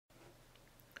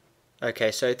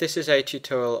Okay, so this is a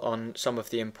tutorial on some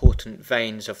of the important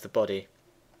veins of the body.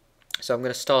 So I'm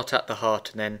going to start at the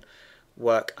heart and then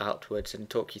work outwards and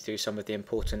talk you through some of the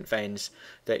important veins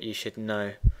that you should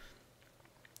know.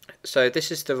 So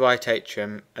this is the right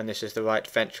atrium and this is the right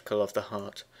ventricle of the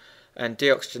heart, and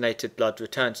deoxygenated blood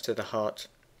returns to the heart,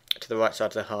 to the right side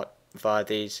of the heart, via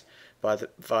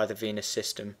the venous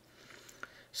system.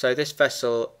 So this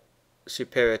vessel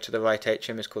superior to the right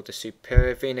atrium is called the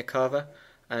superior vena cava,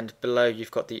 and below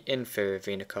you've got the inferior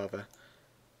vena cava.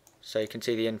 So you can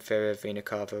see the inferior vena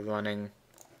cava running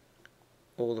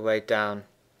all the way down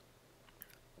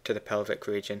to the pelvic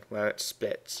region where it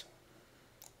splits.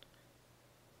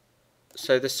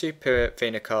 So the superior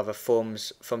vena cava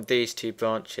forms from these two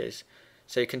branches.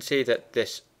 So you can see that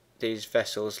these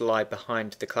vessels lie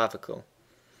behind the clavicle.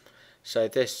 So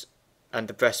this and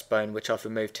the breastbone, which I've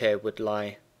removed here, would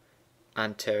lie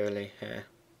anteriorly here.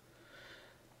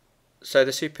 So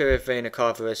the superior vena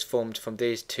cava is formed from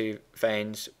these two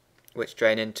veins which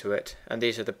drain into it, and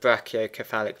these are the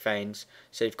brachiocephalic veins.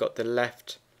 So you've got the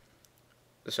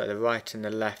right and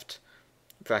the left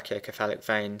brachiocephalic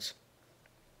veins.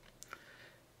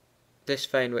 This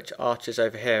vein which arches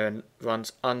over here and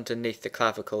runs underneath the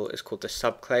clavicle is called the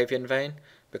subclavian vein,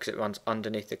 because it runs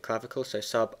underneath the clavicle, so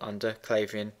sub, under,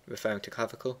 clavian, referring to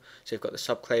clavicle. So you've got the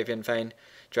subclavian vein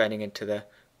draining into the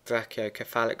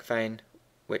brachiocephalic vein,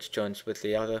 which joins with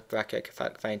the other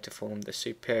brachiocephalic vein to form the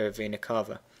superior vena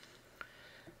cava.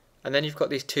 And then you've got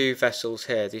these two vessels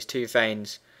here, these two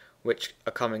veins which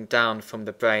are coming down from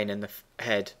the brain and the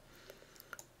head.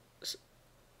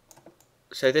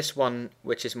 So this one,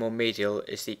 which is more medial,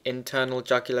 is the internal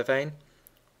jugular vein,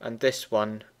 and this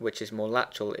one, which is more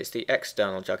lateral, is the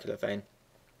external jugular vein.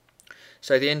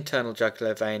 So the internal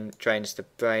jugular vein drains the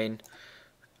brain,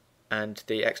 and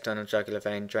the external jugular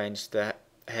vein drains the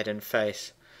head and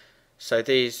face. So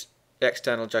the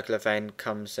external jugular vein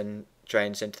comes and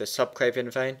drains into the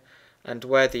subclavian vein, and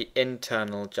where the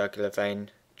internal jugular vein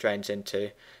drains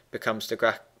into becomes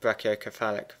the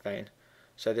brachiocephalic vein.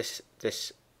 So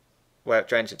this where it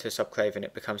drains into the subclavian,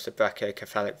 it becomes the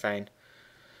brachiocephalic vein.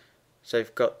 So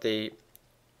you've got the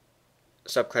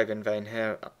subclavian vein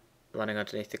here running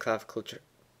underneath the clavicle,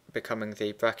 becoming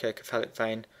the brachiocephalic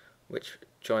vein, which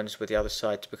joins with the other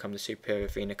side to become the superior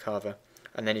vena cava.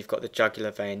 And then you've got the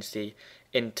jugular veins, the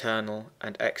internal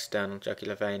and external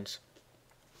jugular veins.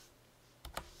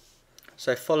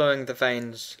 So following the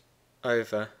veins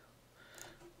over,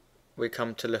 we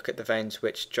come to look at the veins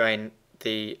which drain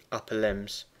the upper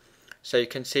limbs. So you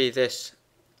can see this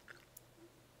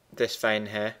vein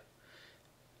here.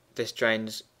 This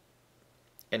drains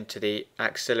into the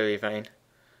axillary vein.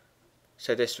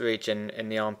 So this region in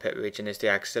the armpit region is the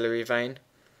axillary vein,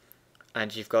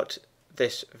 and you've got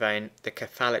this vein, the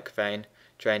cephalic vein,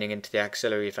 draining into the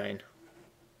axillary vein.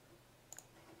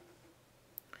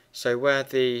 So where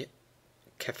the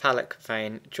cephalic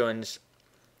vein joins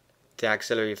the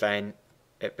axillary vein,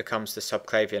 it becomes the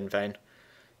subclavian vein.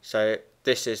 So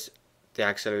this is the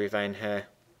axillary vein here.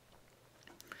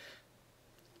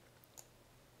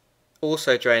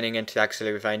 Also draining into the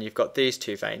axillary vein, you've got these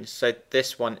two veins. So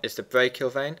this one is the brachial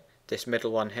vein, this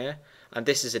middle one here, and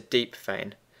this is a deep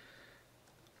vein.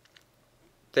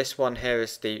 This one here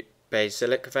is the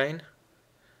basilic vein,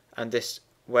 and this,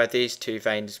 where these two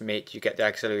veins meet, you get the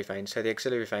axillary vein. So the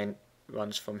axillary vein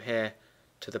runs from here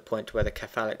to the point where the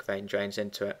cephalic vein drains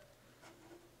into it.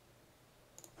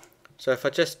 So if I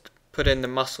just put in the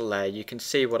muscle layer, you can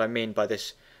see what I mean by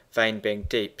this vein being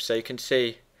deep. So you can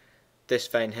see this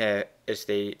vein here is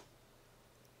the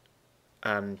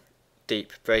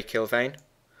deep brachial vein,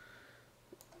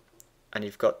 and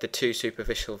you've got the two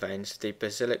superficial veins, the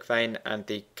basilic vein and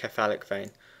the cephalic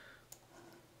vein.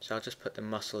 So I'll just put the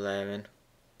muscle layer in.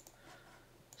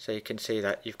 So you can see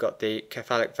that you've got the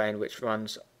cephalic vein which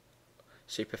runs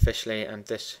superficially, and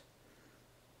this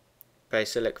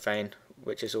basilic vein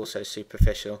which is also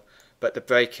superficial, but the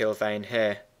brachial vein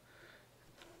here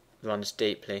runs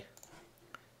deeply.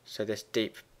 So this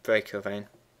deep brachial vein.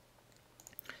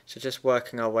 So just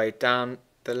working our way down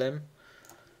the limb,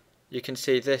 you can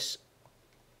see this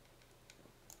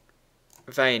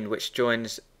vein which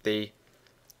joins the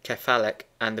cephalic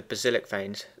and the basilic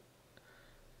veins.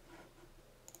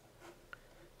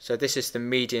 So this is the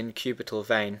median cubital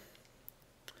vein,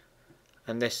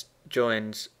 and this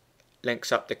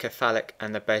links up the cephalic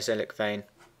and the basilic vein.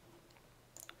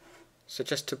 So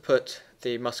just to put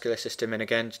the muscular system in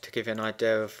again, to give you an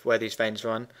idea of where these veins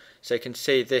run. So you can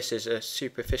see this is a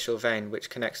superficial vein which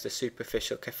connects the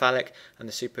superficial cephalic and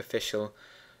the superficial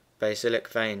basilic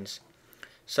veins.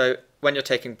 So when you're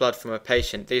taking blood from a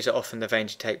patient, these are often the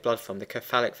veins you take blood from. The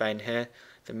cephalic vein here,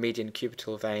 the median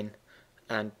cubital vein,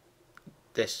 and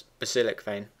this basilic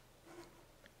vein.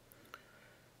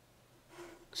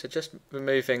 So just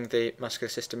removing the muscular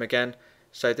system again.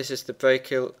 So this is the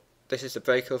brachial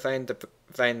vein, the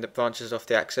vein that branches off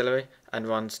the axillary and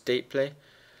runs deeply.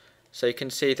 So you can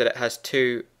see that it has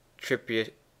two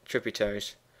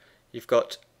tributaries. You've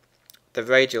got the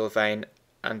radial vein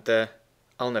and the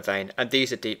ulnar vein, and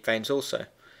these are deep veins also.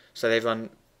 So they run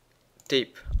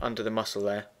deep under the muscle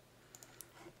there.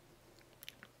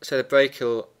 So the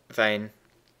brachial vein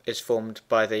is formed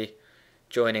by the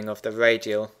joining of the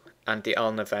radial and the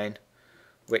ulnar vein,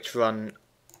 which run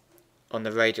on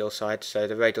the radial side. So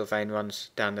the radial vein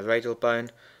runs down the radial bone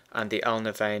and the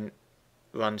ulnar vein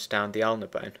runs down the ulnar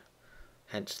bone,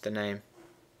 hence the name.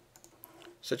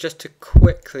 So just to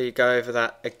quickly go over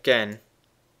that again,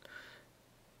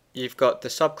 you've got the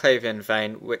subclavian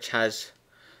vein, which has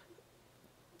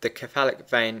the cephalic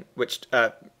vein, which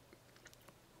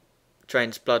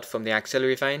drains blood from the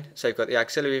axillary vein. So you've got the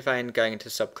axillary vein going into the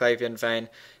subclavian vein,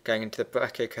 going into the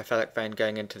brachiocephalic vein,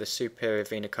 going into the superior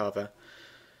vena cava.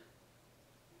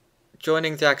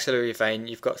 Joining the axillary vein,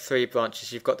 you've got three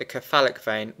branches. You've got the cephalic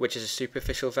vein, which is a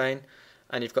superficial vein,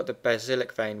 and you've got the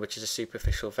basilic vein, which is a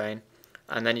superficial vein,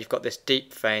 and then you've got this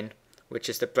deep vein, which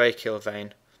is the brachial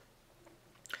vein.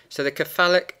 So the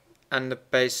cephalic and the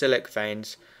basilic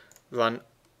veins run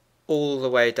all the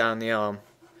way down the arm.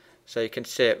 So you can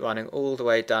see it running all the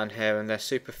way down here, and they're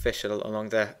superficial along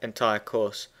their entire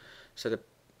course. So the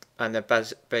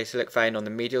basilic vein on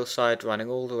the medial side running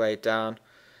all the way down,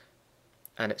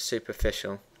 and it's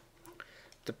superficial.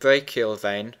 The brachial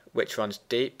vein, which runs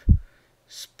deep,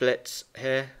 splits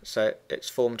here, so it's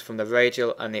formed from the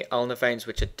radial and the ulnar veins,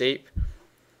 which are deep,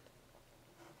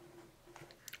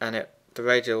 and the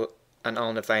radial and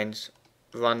ulnar veins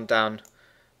run down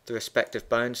the respective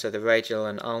bones, so the radial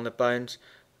and ulnar bones,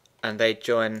 and they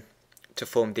join to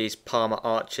form these palmar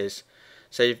arches.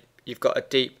 So you've got a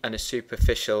deep and a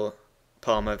superficial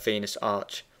palmar venous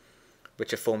arch,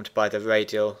 which are formed by the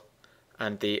radial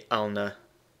and the ulnar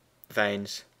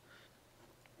veins.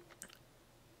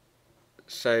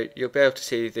 So you'll be able to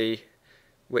see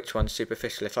which one's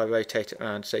superficial if I rotate it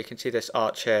around. So you can see this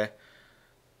arch here,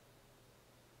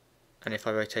 and if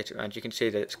I rotate it around, you can see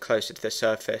that it's closer to the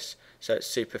surface. So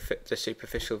it's the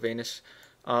superficial venous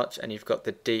arch, and you've got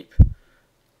the deep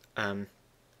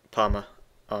palmar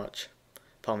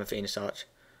venous arch.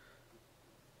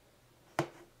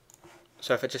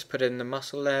 So if I just put in the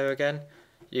muscle layer again,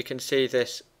 you can see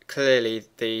this clearly,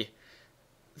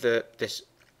 this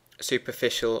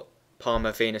superficial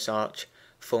palmar venous arch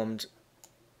formed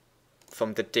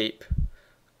from the deep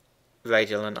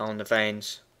radial and ulnar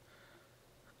veins,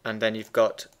 and then you've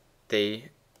got the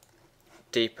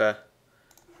deeper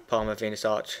palmar venous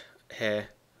arch here.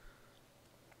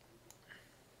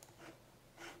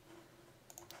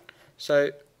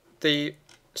 So the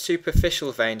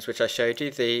superficial veins which I showed you,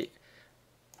 the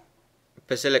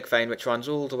basilic vein, which runs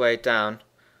all the way down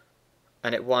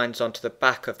and it winds onto the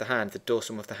back of the hand, the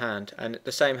dorsum of the hand, and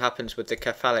the same happens with the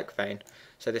cephalic vein.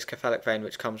 So this cephalic vein,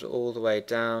 which comes all the way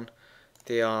down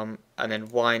the arm and then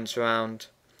winds round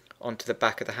onto the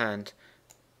back of the hand.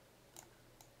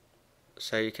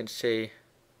 So you can see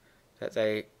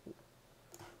that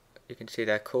you can see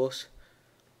their course.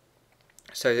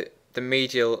 So the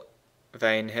medial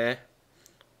vein here,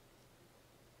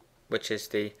 which is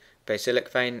the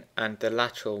basilic vein, and the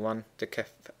lateral one, the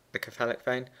cephalic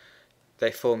vein,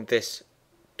 they form this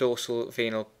dorsal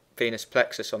venous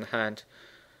plexus on the hand.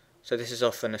 So this is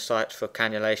often a site for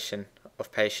cannulation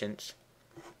of patients.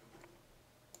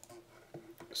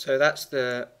 So that's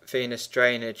the venous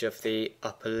drainage of the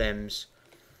upper limbs.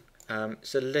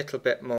 It's a little bit more